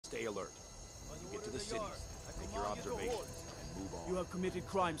Stay alert. When you get to the cities, make your observations and move on. You have committed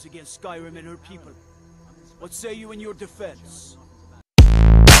crimes against Skyrim and her people. What say you in your defense?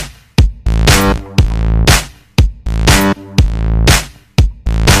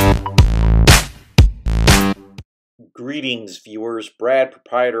 Greetings, viewers. Brad,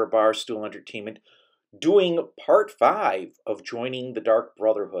 proprietor of Barstool Entertainment, doing part 5 of joining the Dark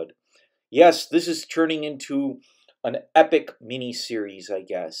Brotherhood. Yes, this is turning into an epic mini-series, I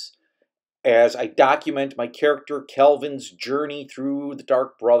guess, as I document my character Kelvin's journey through the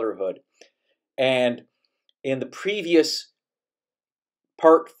Dark Brotherhood. And in the previous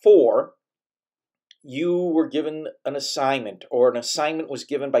part 4, you were given an assignment, or an assignment was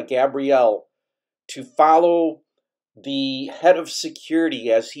given by Gabrielle to follow the head of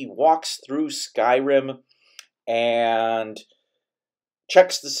security as he walks through Skyrim and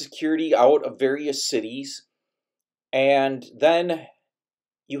checks the security out of various cities, and then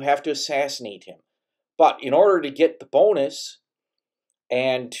you have to assassinate him. But in order to get the bonus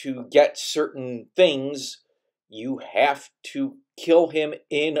and to get certain things, you have to kill him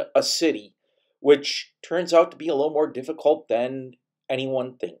in a city, which turns out to be a little more difficult than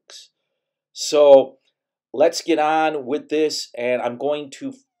anyone thinks. So let's get on with this, and I'm going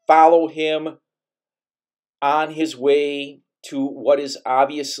to follow him on his way to what is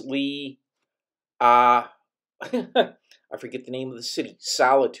obviously, I forget the name of the city,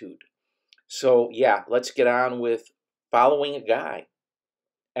 Solitude. So yeah, let's get on with following a guy.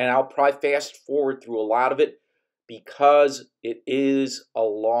 And I'll probably fast forward through a lot of it because it is a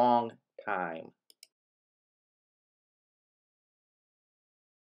long time.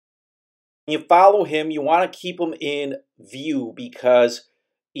 When you follow him, you want to keep him in view because,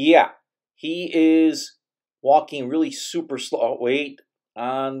 yeah, he is walking really super slow. Oh, wait,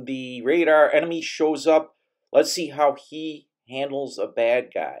 on the radar, enemy shows up. Let's see how he handles a bad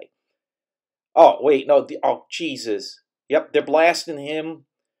guy. Oh, wait, no, oh, Jesus. Yep, they're blasting him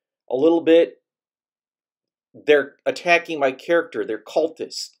a little bit. They're attacking my character. They're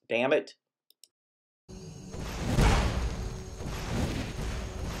cultists, damn it.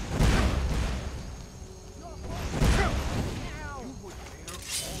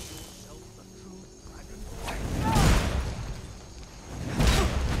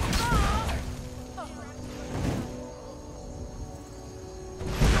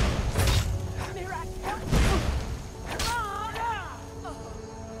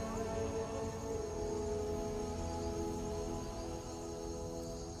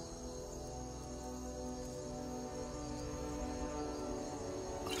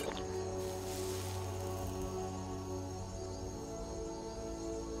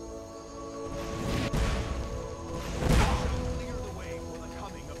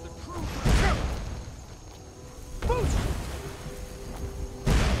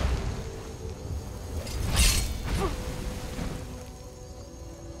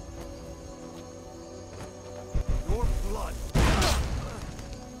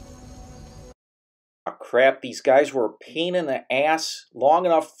 Oh, crap, these guys were a pain in the ass long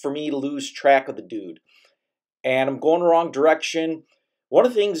enough for me to lose track of the dude. And I'm going the wrong direction. One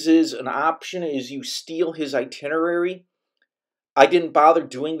of the things is, an option is you steal his itinerary. I didn't bother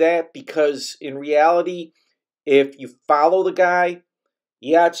doing that because in reality, if you follow the guy,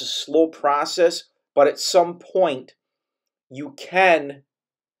 yeah, it's a slow process, but at some point, you can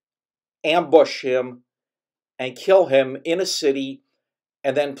ambush him and kill him in a city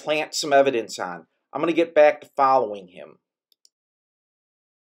and then plant some evidence on. I'm going to get back to following him.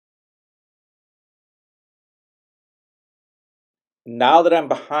 Now that I'm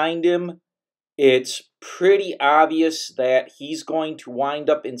behind him, it's pretty obvious that he's going to wind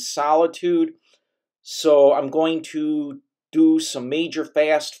up in Solitude. So I'm going to do some major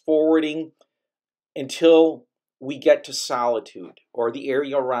fast forwarding until we get to Solitude, or the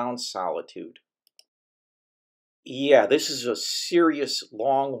area around Solitude. Yeah, this is a serious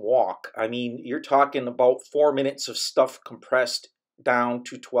long walk. I mean, you're talking about 4 minutes of stuff compressed down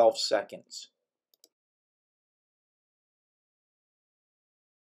to 12 seconds.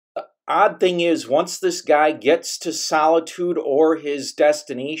 The odd thing is, once this guy gets to Solitude or his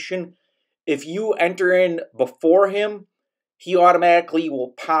destination, if you enter in before him, he automatically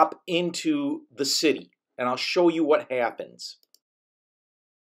will pop into the city. And I'll show you what happens.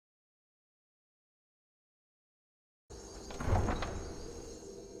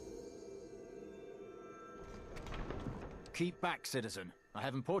 Keep back, citizen. I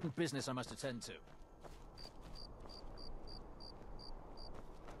have important business I must attend to.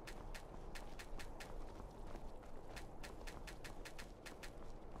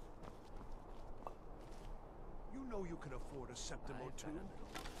 You know you can afford a septim or two.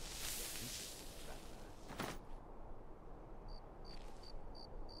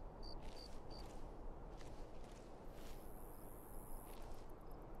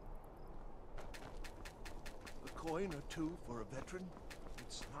 coin or two for a veteran?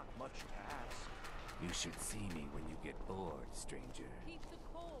 It's not much to ask. You should see me when you get bored, stranger. Keep the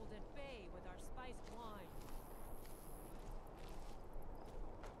cold at bay with our spiced wine.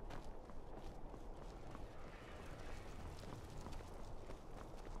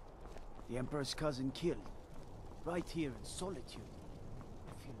 The Emperor's cousin killed. Right here in solitude.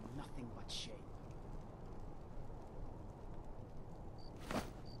 I feel nothing but shame.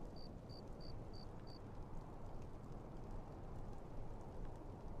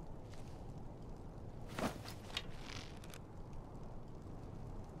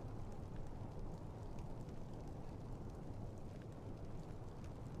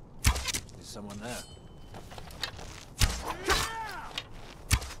 Is someone there?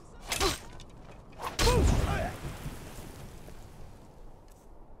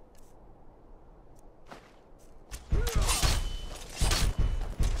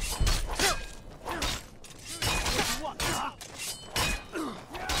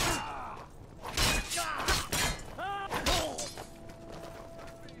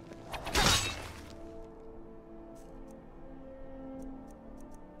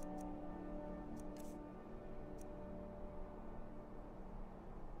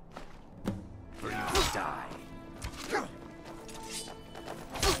 Die.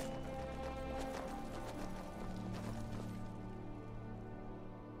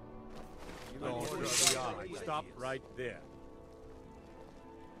 Stop right there.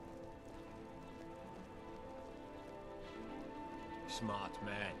 Smart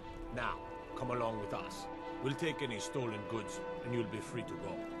man. Now, come along with us. We'll take any stolen goods, and you'll be free to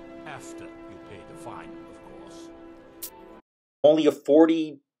go. After you pay the fine, of course. Only a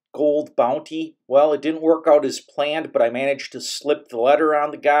 40 gold bounty. Well, it didn't work out as planned, but I managed to slip the letter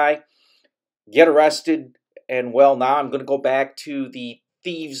on the guy, get arrested, and well, now I'm going to go back to the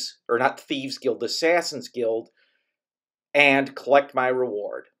Thieves, or not Thieves Guild, the Assassins Guild, and collect my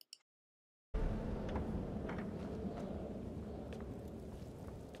reward.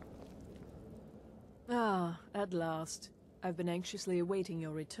 Ah, at last. I've been anxiously awaiting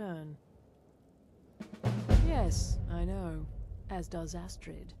your return. Yes, I know. As does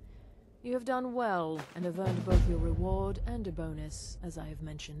Astrid. You have done well, and have earned both your reward and a bonus, as I have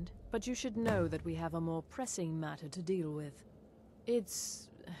mentioned. But you should know that we have a more pressing matter to deal with. It's...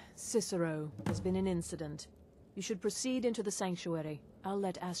 Cicero. There's been an incident. You should proceed into the sanctuary. I'll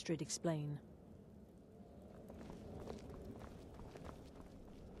let Astrid explain.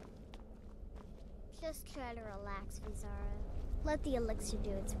 Just try to relax, Vizara. Let the elixir do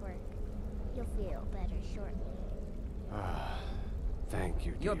its work. You'll feel better shortly. Thank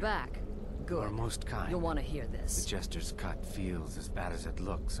you, dear. You're back. Good. You're most kind. You'll want to hear The this. Jester's cut feels as bad as it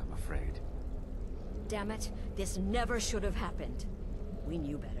looks, I'm afraid. Damn it, this never should have happened. We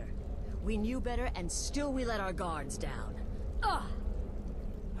knew better. We knew better, and still we let our guards down. Ugh!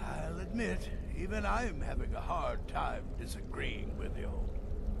 I'll admit, even I'm having a hard time disagreeing with you.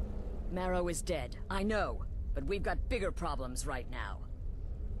 Marrow is dead, I know. But we've got bigger problems right now.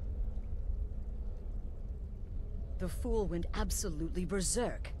 The fool went absolutely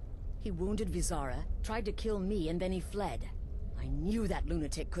berserk. He wounded Vizara, tried to kill me, and then he fled. I knew that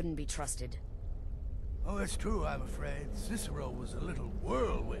lunatic couldn't be trusted. Oh, it's true, I'm afraid. Cicero was a little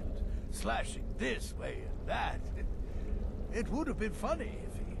whirlwind, slashing this way and that. It would have been funny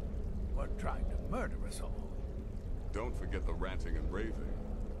if he weren't trying to murder us all. Don't forget the ranting and raving.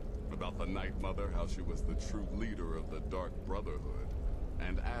 About the Night Mother, how she was the true leader of the Dark Brotherhood,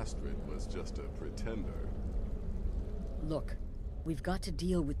 and Astrid was just a pretender. Look, we've got to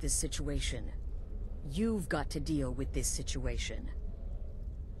deal with this situation. You've got to deal with this situation.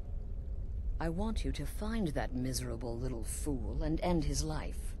 I want you to find that miserable little fool and end his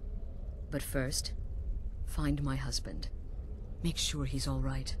life. But first, find my husband. Make sure he's all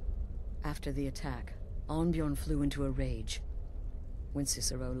right. After the attack, Arnbjorn flew into a rage. When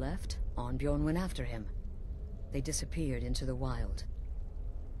Cicero left, Arnbjorn went after him. They disappeared into the wild.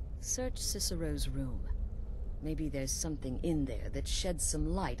 Search Cicero's room. Maybe there's something in there that sheds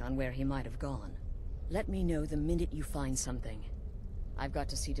some light on where he might have gone. Let me know the minute you find something. I've got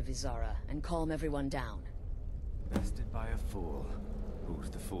to see to Vizara and calm everyone down. Bested by a fool. Who's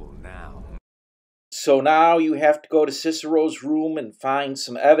the fool now? So now you have to go to Cicero's room and find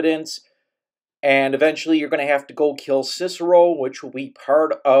some evidence. And eventually you're going to have to go kill Cicero, which will be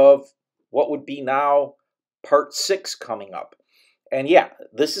part of what would be now part 6 coming up. And yeah,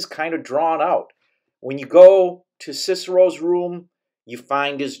 this is kind of drawn out. When you go to Cicero's room, you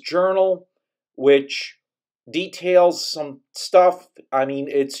find his journal, which details some stuff. I mean,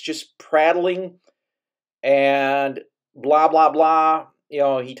 it's just prattling and blah, blah, blah. You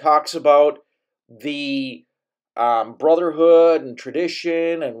know, he talks about the brotherhood and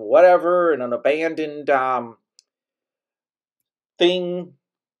tradition and whatever, and an abandoned thing,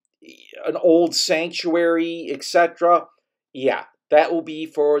 an old sanctuary, etc. Yeah, that will be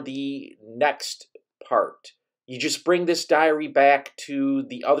for the next part. You just bring this diary back to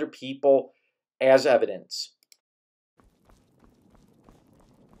the other people as evidence.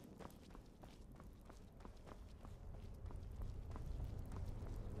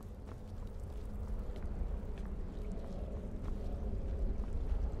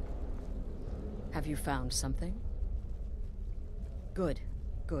 Have you found something? Good,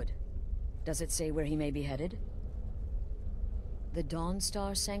 good. Does it say where he may be headed? The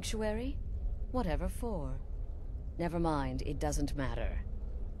Dawnstar Sanctuary? Whatever for. Never mind, it doesn't matter.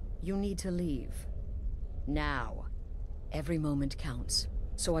 You need to leave. Now. Every moment counts,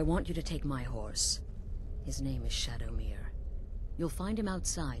 so I want you to take my horse. His name is Shadowmere. You'll find him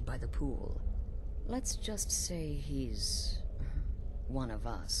outside by the pool. Let's just say he's one of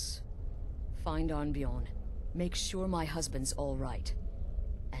us. Find Arnbjorn. Make sure my husband's all right.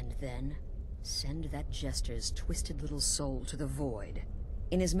 And then, send that jester's twisted little soul to the void,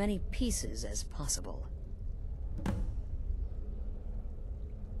 in as many pieces as possible.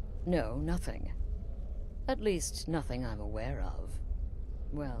 No, nothing. At least, nothing I'm aware of.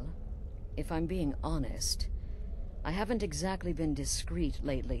 Well, if I'm being honest, I haven't exactly been discreet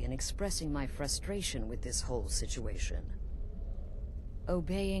lately in expressing my frustration with this whole situation.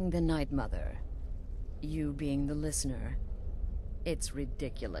 Obeying the Night Mother, you being the listener, it's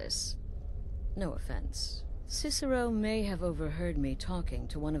ridiculous. No offense. Cicero may have overheard me talking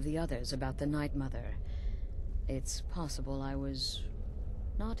to one of the others about the Night Mother. It's possible I was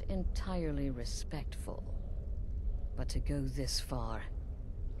not entirely respectful. But to go this far,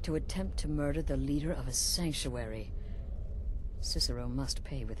 to attempt to murder the leader of a sanctuary, Cicero must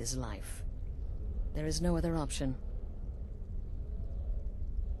pay with his life. There is no other option.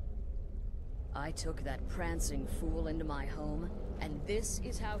 I took that prancing fool into my home, and this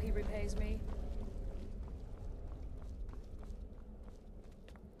is how he repays me?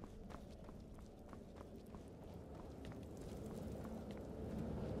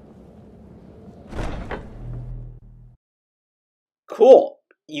 Cool.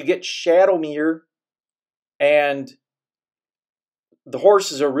 You get Shadowmere, and the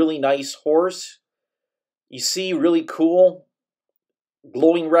horse is a really nice horse. You see, really cool,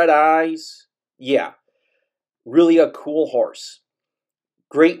 glowing red eyes. Yeah, really a cool horse.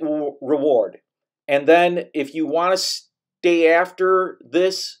 Great reward. And then if you want to stay after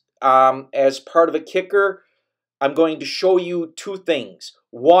this as part of a kicker, I'm going to show you two things.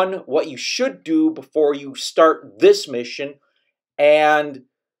 One, what you should do before you start this mission, and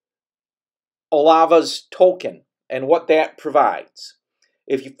Olava's token and what that provides.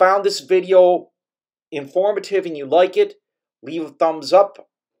 If you found this video informative and you like it, leave a thumbs up.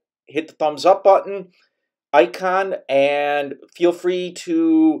 Hit the thumbs up button icon, and feel free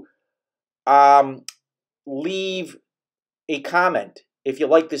to leave a comment. If you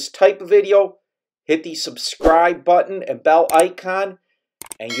like this type of video, hit the subscribe button and bell icon,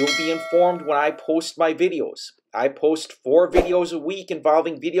 and you'll be informed when I post my videos. I post 4 videos a week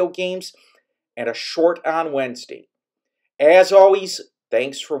involving video games and a short on Wednesday. As always,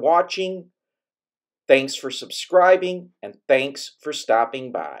 thanks for watching, thanks for subscribing, and thanks for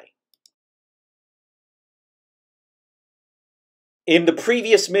stopping by. In the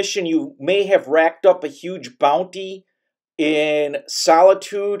previous mission, you may have racked up a huge bounty in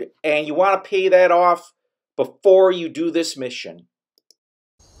Solitude, and you want to pay that off before you do this mission.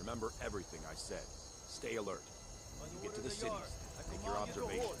 Remember everything I said. Stay alert. When you get to the cities, make your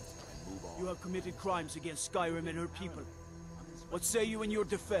observations and move on. You have committed crimes against Skyrim and her people. What say you in your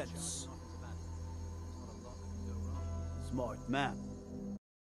defense? Smart man.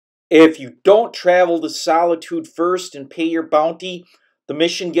 If you don't travel to Solitude first and pay your bounty, the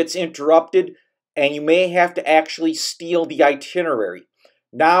mission gets interrupted, and you may have to actually steal the itinerary.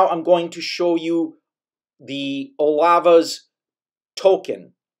 Now I'm going to show you the Olava's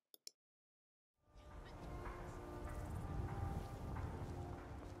token.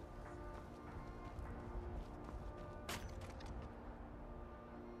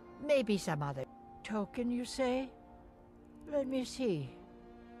 Maybe some other token, you say? Let me see.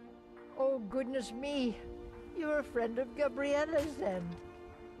 Oh, goodness me. You're a friend of Gabriella's, then.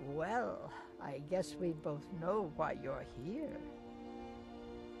 Well, I guess we both know why you're here.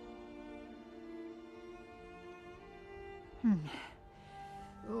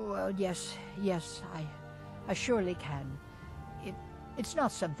 Well, yes, I surely can. It's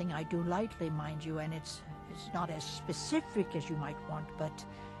not something I do lightly, mind you, and it's not as specific as you might want, but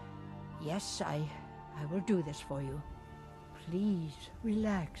yes, I I will do this for you. Please,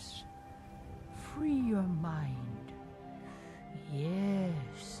 relax. Free your mind.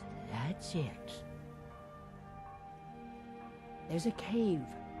 Yes, that's it. There's a cave.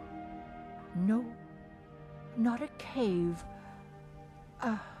 No, not a cave.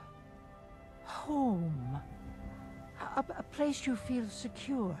 A home. A place you feel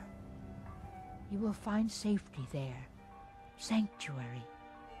secure. You will find safety there. Sanctuary.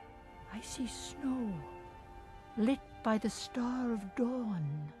 I see snow, lit by the star of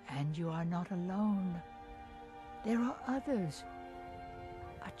dawn, and you are not alone. There are others.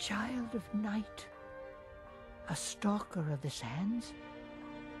 A child of night. A stalker of the sands.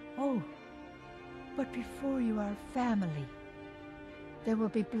 Oh, but before you are family, there will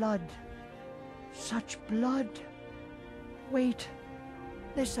be blood. Such blood. Wait,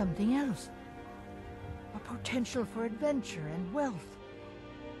 there's something else. A potential for adventure and wealth.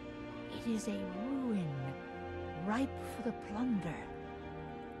 It is a ruin, ripe for the plunder.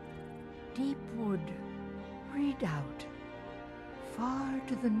 Deepwood Redoubt, far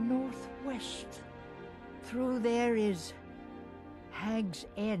to the northwest. Through there is Hag's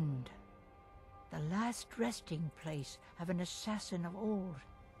End, the last resting place of an assassin of old.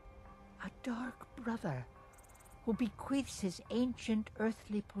 A dark brother who bequeaths his ancient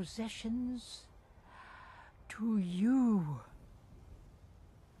earthly possessions to you.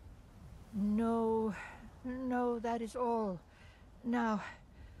 No, that is all. Now,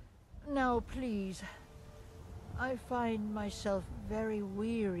 please. I find myself very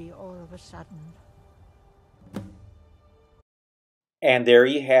weary all of a sudden. And there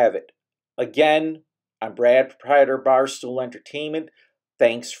you have it. Again, I'm Brad, proprietor of Barstool Entertainment.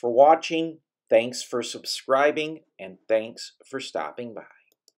 Thanks for watching, thanks for subscribing, and thanks for stopping by.